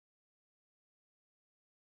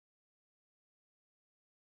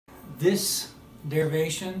This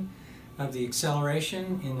derivation of the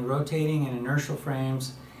acceleration in the rotating and inertial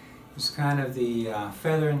frames is kind of the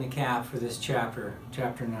feather in the cap for this chapter,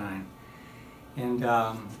 chapter 9. And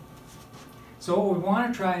so what we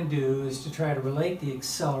want to try and do is to try to relate the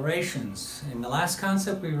accelerations. In the last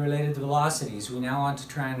concept we related the velocities. We now want to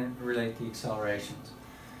try and relate the accelerations.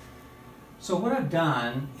 So what I've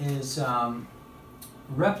done is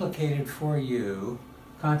replicated for you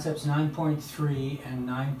concepts 9.3 and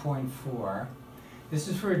 9.4. This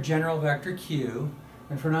is for a general vector q,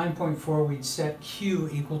 and for 9.4 we'd set q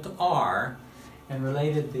equal to r and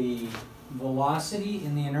related the velocity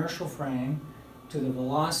in the inertial frame to the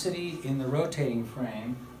velocity in the rotating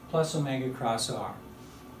frame plus omega cross r.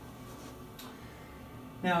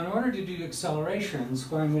 Now in order to do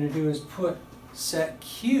accelerations, what I'm going to do is set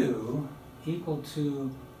q equal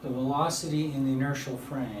to the velocity in the inertial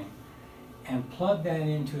frame and plug that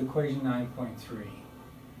into equation 9.3.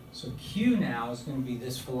 So q now is going to be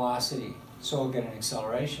this velocity, so we'll get an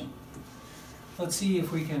acceleration. Let's see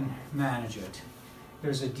if we can manage it.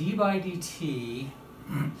 There's a d by dt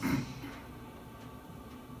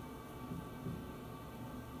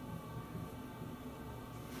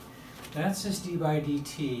that's this d by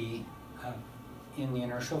dt in the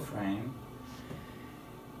inertial frame.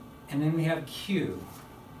 And then we have q,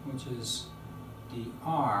 which is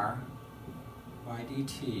dr by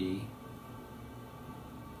dt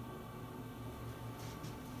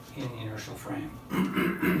in the inertial frame.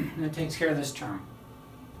 And that takes care of this term.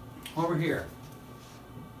 Over here,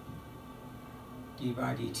 d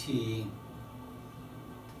by dt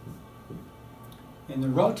in the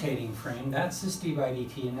rotating frame, that's this d by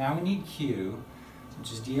dt, and now we need q,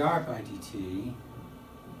 which is dr by dt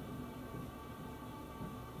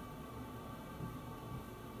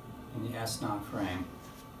in the S0 frame,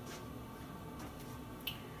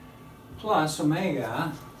 plus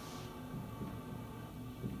omega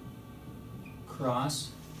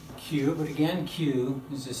cross q, but again q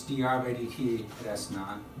is this dr by dt at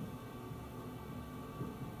S0.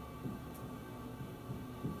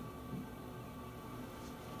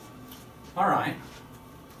 All right.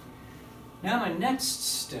 Now my next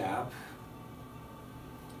step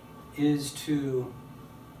is to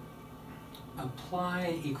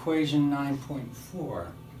apply equation 9.4,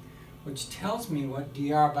 which tells me what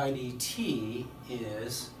dr by dt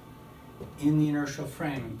is in the inertial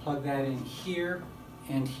frame, and plug that in here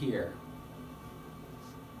and here.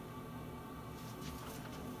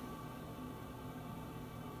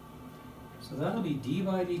 So that'll be d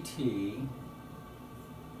by dt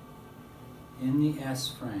in the S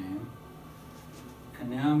frame,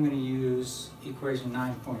 and now I'm going to use equation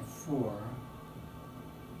 9.4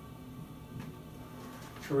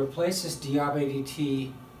 to replace this dr by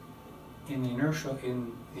dt in the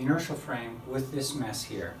inertial frame with this mess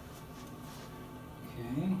here.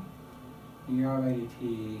 Okay, dr by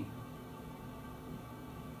dt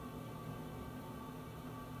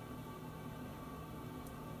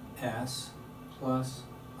S plus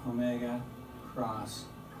omega cross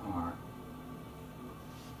r.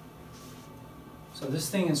 So this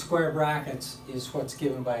thing in square brackets is what's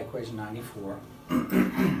given by equation 94.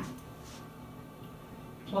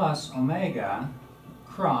 Plus omega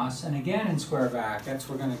cross, and again in square brackets,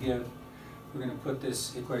 we're going to put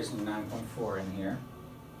this equation 9.4 in here.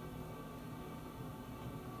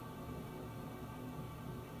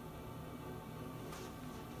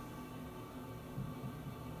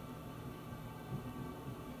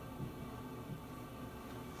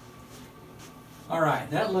 All right,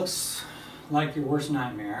 that looks like your worst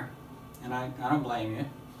nightmare, and I don't blame you,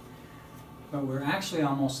 but we're actually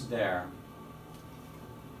almost there.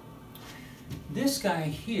 This guy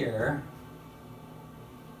here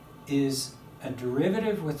is a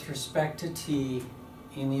derivative with respect to t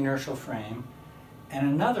in the inertial frame, and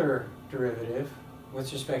another derivative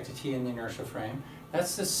with respect to t in the inertial frame.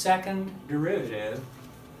 That's the second derivative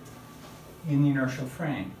in the inertial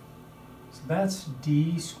frame. So that's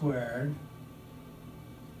d squared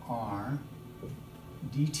r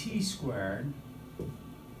dt squared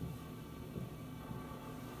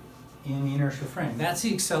in the inertial frame. That's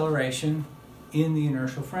the acceleration in the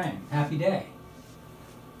inertial frame. Happy day.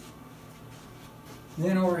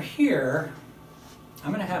 Then over here,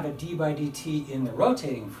 I'm going to have a d by dt in the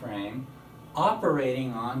rotating frame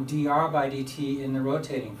operating on dr by dt in the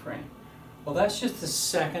rotating frame. Well, that's just the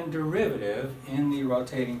second derivative in the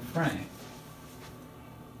rotating frame.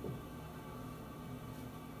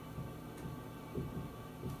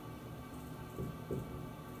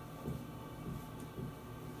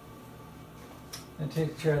 That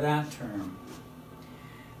takes care of that term.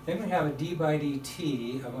 Then we have a d by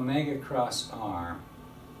dt of omega cross r.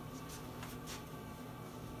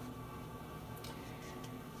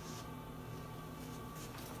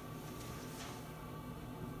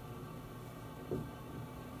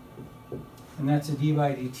 And that's a d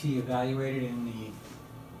by dt evaluated in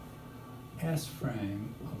the S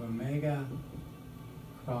frame of omega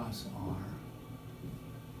cross r.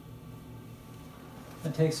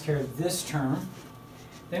 That takes care of this term.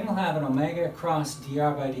 Then we'll have an omega cross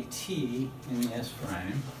dr by dt in the S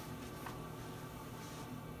frame.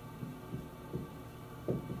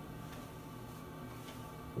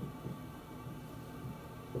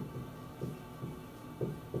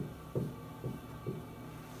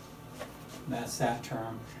 That's that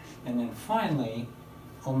term. And then finally,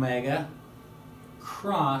 omega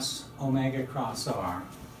cross r.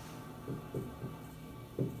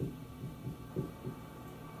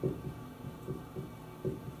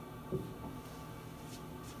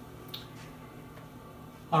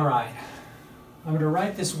 All right, I'm going to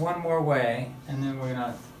write this one more way, and then we're going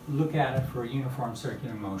to look at it for uniform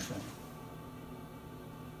circular motion.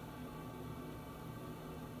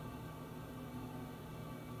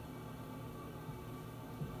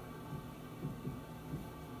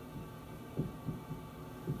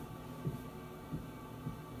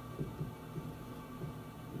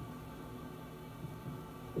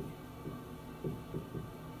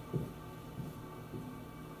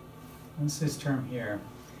 That's this term here.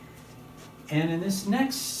 And in this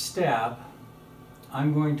next step,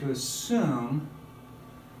 I'm going to assume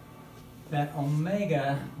that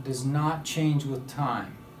omega does not change with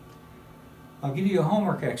time. I'll give you a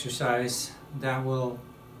homework exercise that will,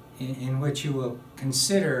 in which you will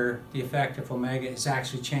consider the effect if omega is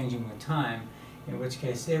actually changing with time, in which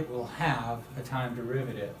case it will have a time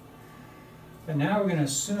derivative. But now we're going to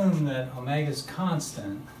assume that omega is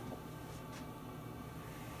constant.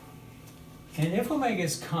 And if omega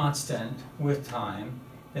is constant with time,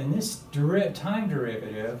 then this time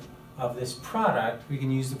derivative of this product, we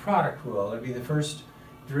can use the product rule. It would be the first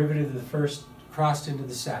derivative of the first crossed into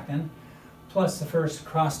the second, plus the first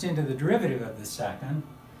crossed into the derivative of the second,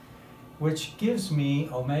 which gives me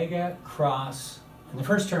omega cross, and the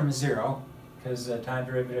first term is 0, because the time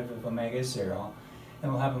derivative of omega is 0,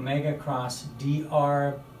 and we'll have omega cross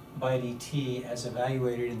dr by dt as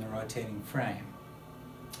evaluated in the rotating frame.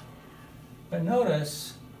 But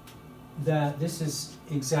notice that this is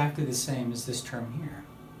exactly the same as this term here.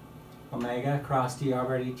 Omega cross dr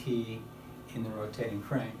by dt in the rotating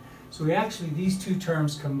frame. So we actually, these two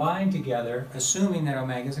terms combine together, assuming that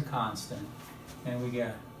omega is a constant, and we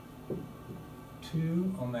get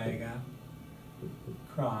 2 omega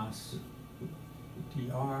cross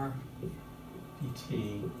dr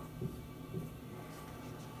dt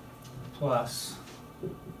plus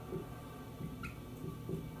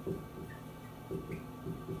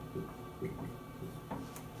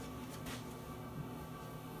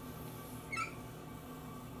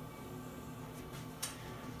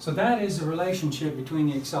so that is the relationship between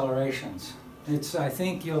the accelerations. It's, I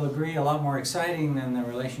think you'll agree, a lot more exciting than the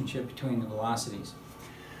relationship between the velocities.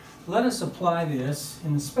 Let us apply this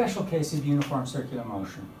in the special case of uniform circular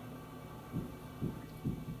motion.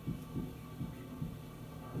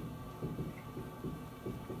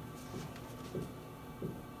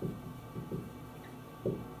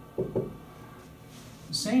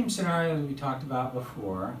 The same scenario that we talked about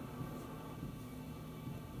before.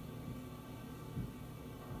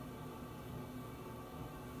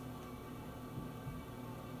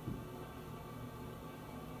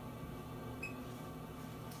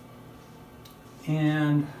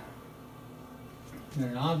 And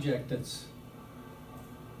an object that's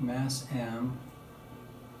mass m,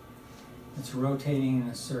 that's rotating in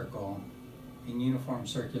a circle in uniform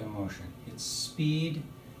circular motion. Its speed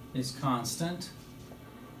is constant,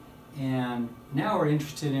 and now we're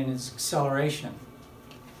interested in its acceleration.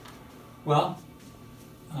 Well,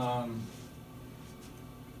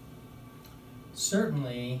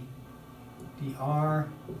 certainly dr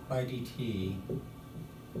by dt,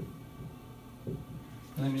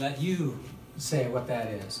 let me let you say what that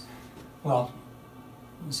is. Well,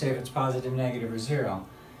 say if it's positive, negative, or 0.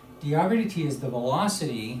 dr by dt is the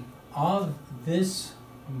velocity of this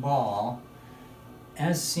ball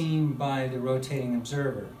as seen by the rotating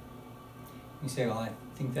observer. You say, well, I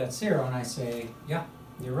think that's 0, and I say, yeah,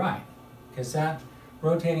 you're right, because that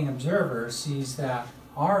rotating observer sees that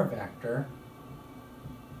r vector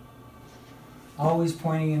always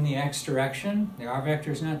pointing in the x direction. The r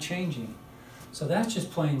vector is not changing. So that's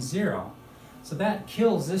just plain 0. So that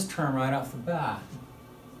kills this term right off the bat.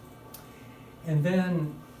 And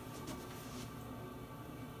then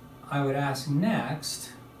I would ask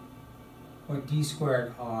next what d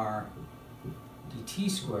squared r dt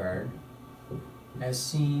squared as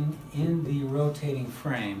seen in the rotating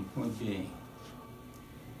frame would be.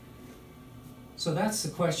 So that's the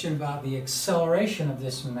question about the acceleration of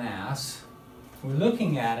this mass We're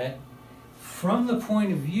looking at it from the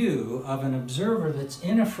point of view of an observer that's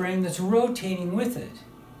in a frame that's rotating with it.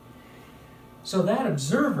 So that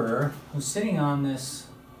observer who's sitting on this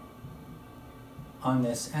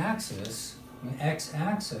axis, the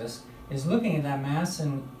x-axis, is looking at that mass,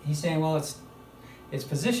 and he's saying, well, its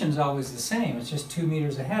position is always the same. It's just 2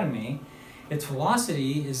 meters ahead of me. Its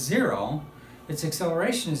velocity is 0. Its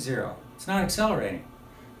acceleration is 0. It's not accelerating.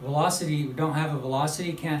 Velocity, we don't have a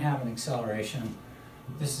velocity, can't have an acceleration.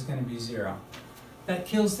 This is going to be 0. That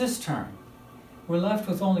kills this term. We're left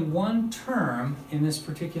with only one term in this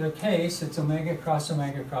particular case. It's omega cross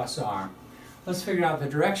r. Let's figure out the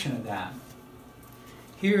direction of that.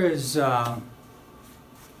 Here is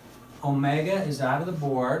omega is out of the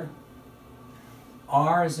board.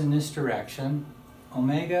 R is in this direction.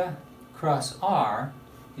 Omega cross r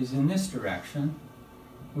is in this direction.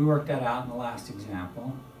 We worked that out in the last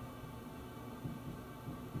example.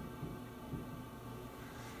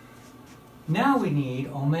 Now we need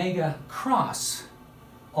omega cross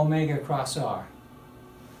r.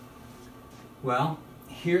 Well,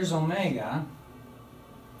 here's omega,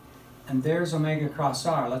 and there's omega cross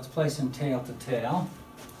r. Let's place them tail to tail.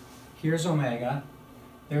 Here's omega,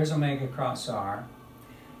 there's omega cross r.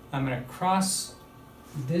 I'm going to cross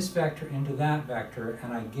this vector into that vector,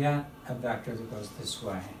 and I get a vector that goes this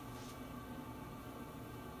way.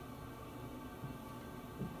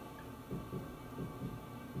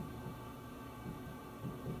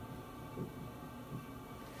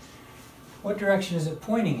 What direction is it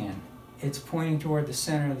pointing in? It's pointing toward the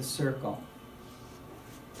center of the circle.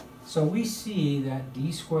 So we see that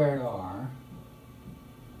d squared r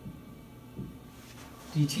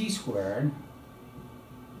dt squared,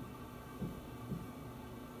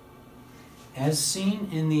 as seen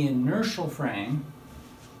in the inertial frame,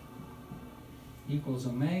 equals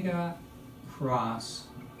omega cross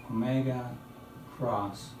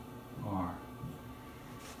r.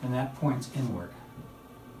 And that points inward.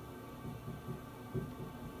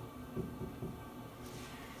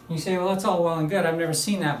 You say, well, that's all well and good. I've never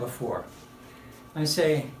seen that before. I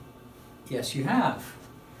say, yes, you have.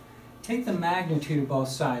 Take the magnitude of both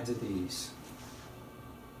sides of these.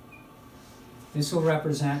 This will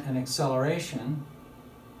represent an acceleration,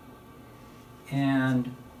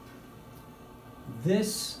 and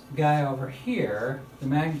this guy over here, the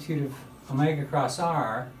magnitude of omega cross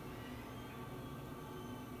r,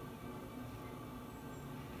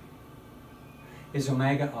 is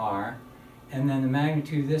omega r, and then the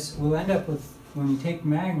magnitude of this, we'll end up with, when you take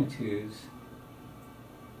magnitudes,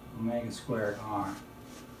 omega squared r.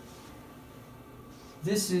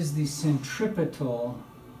 This is the centripetal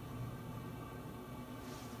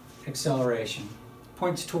acceleration.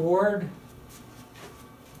 Points toward,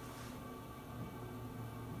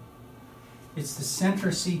 it's the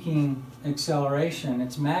center-seeking acceleration.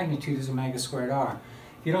 Its magnitude is omega squared r.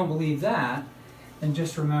 If you don't believe that, then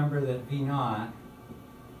just remember that v naught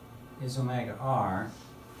is omega r.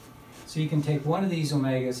 So you can take one of these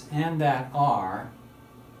omegas and that r,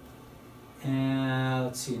 and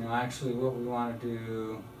let's see, now actually what we want to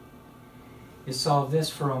do is solve this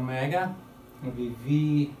for omega. It'll be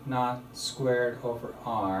v naught squared over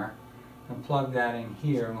r, and plug that in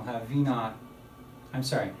here, and we'll have v naught, I'm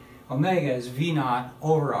sorry, omega is v naught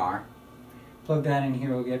over r. Plug that in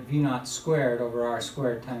here, we'll get v naught squared over r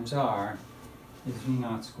squared times r is v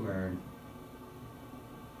naught squared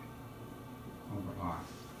over r.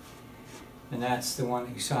 And that's the one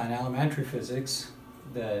that you saw in elementary physics.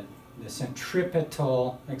 The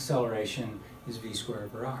centripetal acceleration is v squared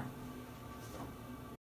over r.